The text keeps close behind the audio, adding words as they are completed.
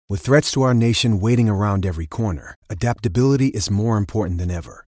With threats to our nation waiting around every corner, adaptability is more important than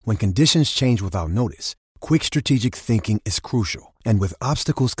ever. When conditions change without notice, quick strategic thinking is crucial. And with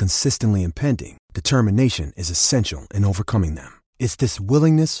obstacles consistently impending, determination is essential in overcoming them. It's this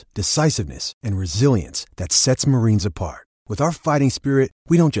willingness, decisiveness, and resilience that sets Marines apart. With our fighting spirit,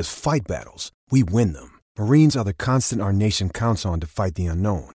 we don't just fight battles, we win them. Marines are the constant our nation counts on to fight the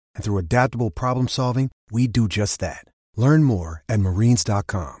unknown. And through adaptable problem solving, we do just that. Learn more at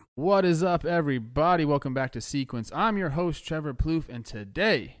marines.com. What is up, everybody? Welcome back to Sequence. I'm your host, Trevor Plouffe, and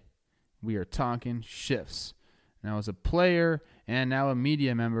today we are talking shifts. Now, as a player and now a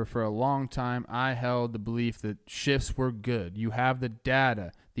media member for a long time, I held the belief that shifts were good. You have the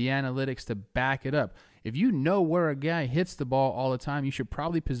data, the analytics to back it up. If you know where a guy hits the ball all the time, you should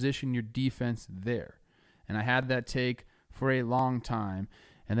probably position your defense there. And I had that take for a long time.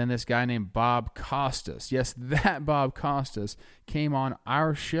 And then this guy named Bob Costas, yes, that Bob Costas, came on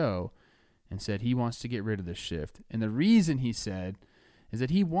our show and said he wants to get rid of the shift. And the reason he said is that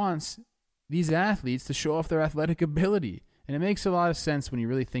he wants these athletes to show off their athletic ability. And it makes a lot of sense when you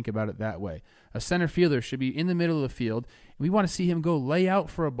really think about it that way. A center fielder should be in the middle of the field, and we want to see him go lay out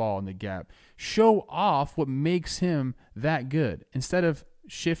for a ball in the gap. Show off what makes him that good instead of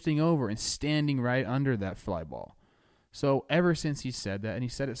shifting over and standing right under that fly ball. So ever since he said that, and he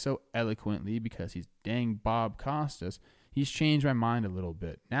said it so eloquently because he's dang Bob Costas, he's changed my mind a little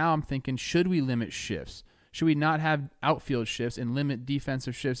bit. Now I'm thinking, should we limit shifts? Should we not have outfield shifts and limit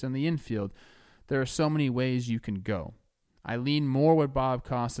defensive shifts in the infield? There are so many ways you can go. I lean more with Bob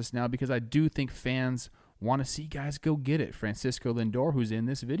Costas now because I do think fans want to see guys go get it. Francisco Lindor, who's in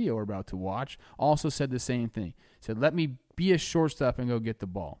this video we're about to watch, also said the same thing. He said, let me be a shortstop and go get the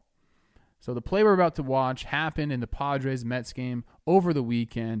ball. So the play we're about to watch happened in the Padres-Mets game over the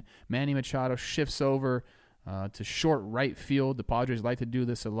weekend. Manny Machado shifts over to short right field. The Padres like to do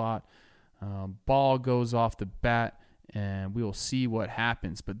this a lot. Ball goes off the bat, and we will see what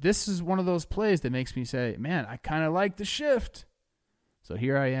happens. But this is one of those plays that makes me say, man, I kind of like the shift. So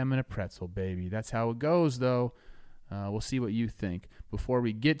here I am in a pretzel, baby. That's how it goes, though. We'll see what you think. Before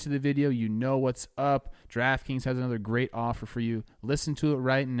we get to the video, you know what's up. DraftKings has another great offer for you. Listen to it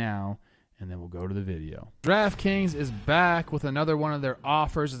right now, and then we'll go to the video. DraftKings is back with another one of their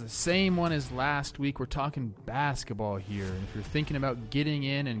offers. It's the same one as last week. We're talking basketball here. And if you're thinking about getting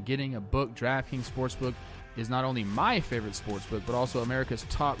in and getting a book, DraftKings Sportsbook is not only my favorite sportsbook, but also America's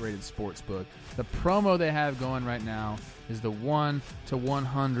top-rated sportsbook. The promo they have going right now is the 1 to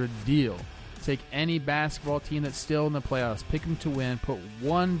 100 deal. Take any basketball team that's still in the playoffs, pick them to win, put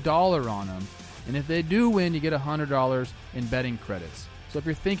 $1 on them, and if they do win, you get $100 in betting credits. So if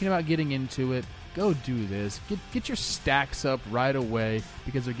you're thinking about getting into it, go do this. Get your stacks up right away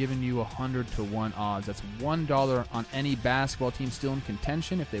because they're giving you 100 to 1 odds. That's $1 on any basketball team still in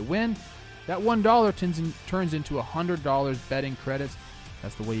contention. If they win, that $1 turns into $100 betting credits.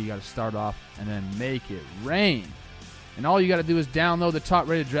 That's the way you got to start off and then make it rain. And all you got to do is download the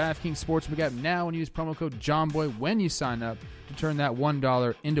top-rated DraftKings Sportsbook app now and use promo code JOHNBOY when you sign up to turn that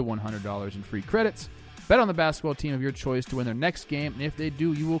 $1 into $100 in free credits. Bet on the basketball team of your choice to win their next game, and if they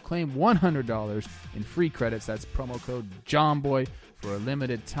do, you will claim $100 in free credits. That's promo code JOHNBOY for a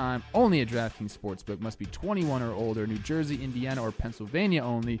limited time. Only at DraftKings Sportsbook. Must be 21 or older. New Jersey, Indiana, or Pennsylvania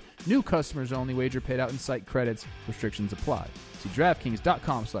only. New customers only. Wager paid out in site credits. Restrictions apply. See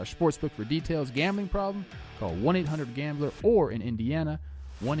DraftKings.com/sportsbook for details. Gambling problem? Call 1-800-GAMBLER or in Indiana,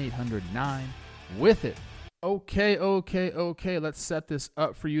 1-800-9-WITH-IT. Okay. Let's set this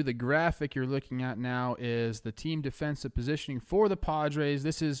up for you. The graphic you're looking at now is the team defensive positioning for the Padres.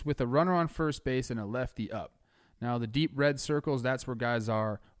 This is with a runner on first base and a lefty up. Now, the deep red circles, that's where guys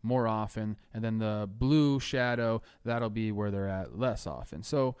are more often. And then the blue shadow, that'll be where they're at less often.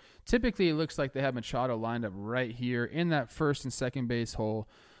 So typically it looks like they have Machado lined up right here in that first and second base hole.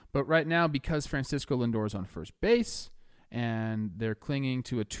 But right now, because Francisco Lindor is on first base, and they're clinging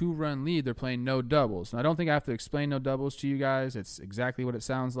to a 2-run lead, they're playing no doubles. And I don't think I have to explain no doubles to you guys. It's exactly what it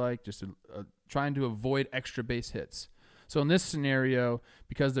sounds like, just trying to avoid extra base hits. So in this scenario,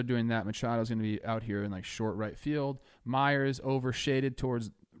 because they're doing that, Machado's going to be out here in like short right field. Myers overshaded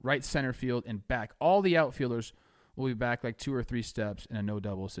towards right center field and back. All the outfielders will be back like 2 or 3 steps in a no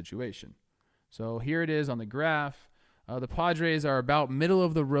double situation. So here it is on the graph. The Padres are about middle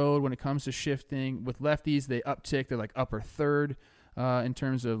of the road when it comes to shifting. With lefties, they uptick. They're like upper third in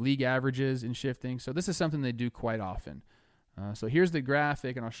terms of league averages in shifting. So this is something they do quite often. So here's the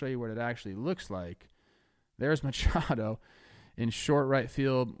graphic, and I'll show you what it actually looks like. There's Machado in short right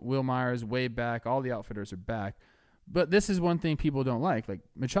field. Will Myers way back. All the outfielders are back. But this is one thing people don't like. Like,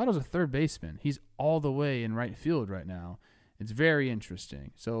 Machado's a third baseman. He's all the way in right field right now. It's very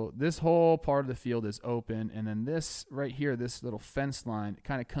interesting. So this whole part of the field is open, and then this right here, this little fence line,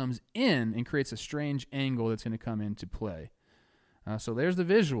 kind of comes in and creates a strange angle that's going to come into play. So there's the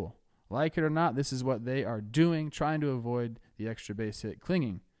visual. Like it or not, this is what they are doing, trying to avoid the extra base hit,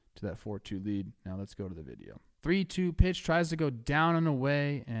 clinging to that 4-2 lead. Now let's go to the video. 3-2 pitch, tries to go down and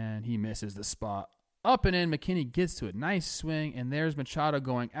away, and he misses the spot. Up and in, McKinney gets to it. Nice swing, and there's Machado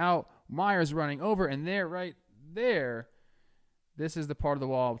going out. Myers running over, and there, right there, this is the part of the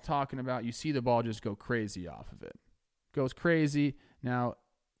wall I'm talking about. You see the ball just go crazy off of it. Goes crazy. Now,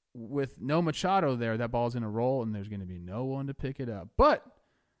 with no Machado there, that ball's going to roll, and there's going to be no one to pick it up. But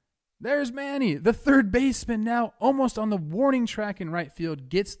there's Manny, the third baseman, now almost on the warning track in right field,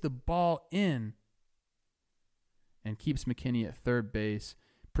 gets the ball in and keeps McKinney at third base,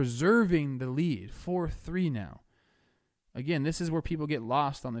 preserving the lead. 4-3 now. Again, this is where people get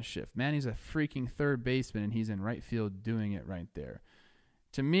lost on the shift. Manny's a freaking third baseman, and he's in right field doing it right there.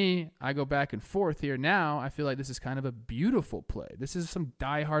 To me, I go back and forth here. Now, I feel like this is kind of a beautiful play. This is some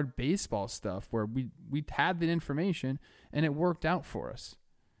diehard baseball stuff where we had the information, and it worked out for us.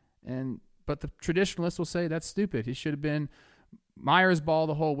 But the traditionalists will say that's stupid. It should have been Myers' ball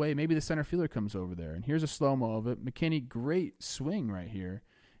the whole way. Maybe the center fielder comes over there. And here's a slow-mo of it. McKinney, great swing right here.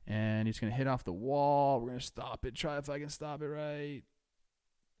 And he's going to hit off the wall. We're going to stop it. Try if I can stop it right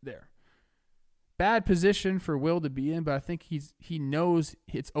there. Bad position for Will to be in, but I think he knows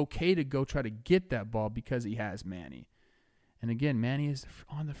it's okay to go try to get that ball because he has Manny. And again, Manny is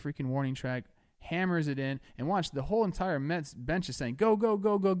on the freaking warning track, hammers it in, and watch, the whole entire Mets bench is saying, go, go,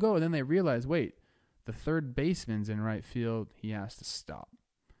 go, go, go. And then they realize, wait, the third baseman's in right field. He has to stop.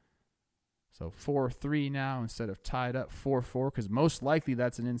 So 4-3 now instead of tied up 4-4, because most likely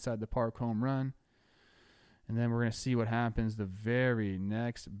that's an inside the park home run. And then we're going to see what happens the very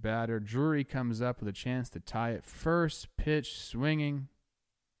next batter. Drury comes up with a chance to tie it. First pitch swinging.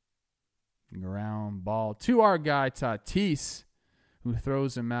 Ground ball to our guy Tatis, who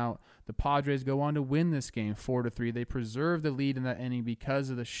throws him out. The Padres go on to win this game 4-3. They preserve the lead in that inning because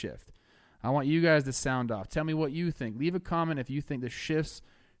of the shift. I want you guys to sound off. Tell me what you think. Leave a comment if you think the shifts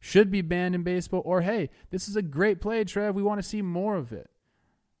should be banned in baseball, or hey, this is a great play, Trev. We want to see more of it.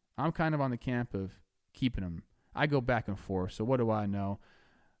 I'm kind of on the camp of keeping them. I go back and forth, so what do I know?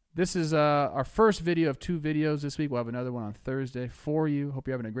 This is our first video of 2 videos this week. We'll have another one on Thursday for you. Hope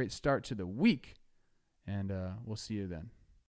you're having a great start to the week, and we'll see you then.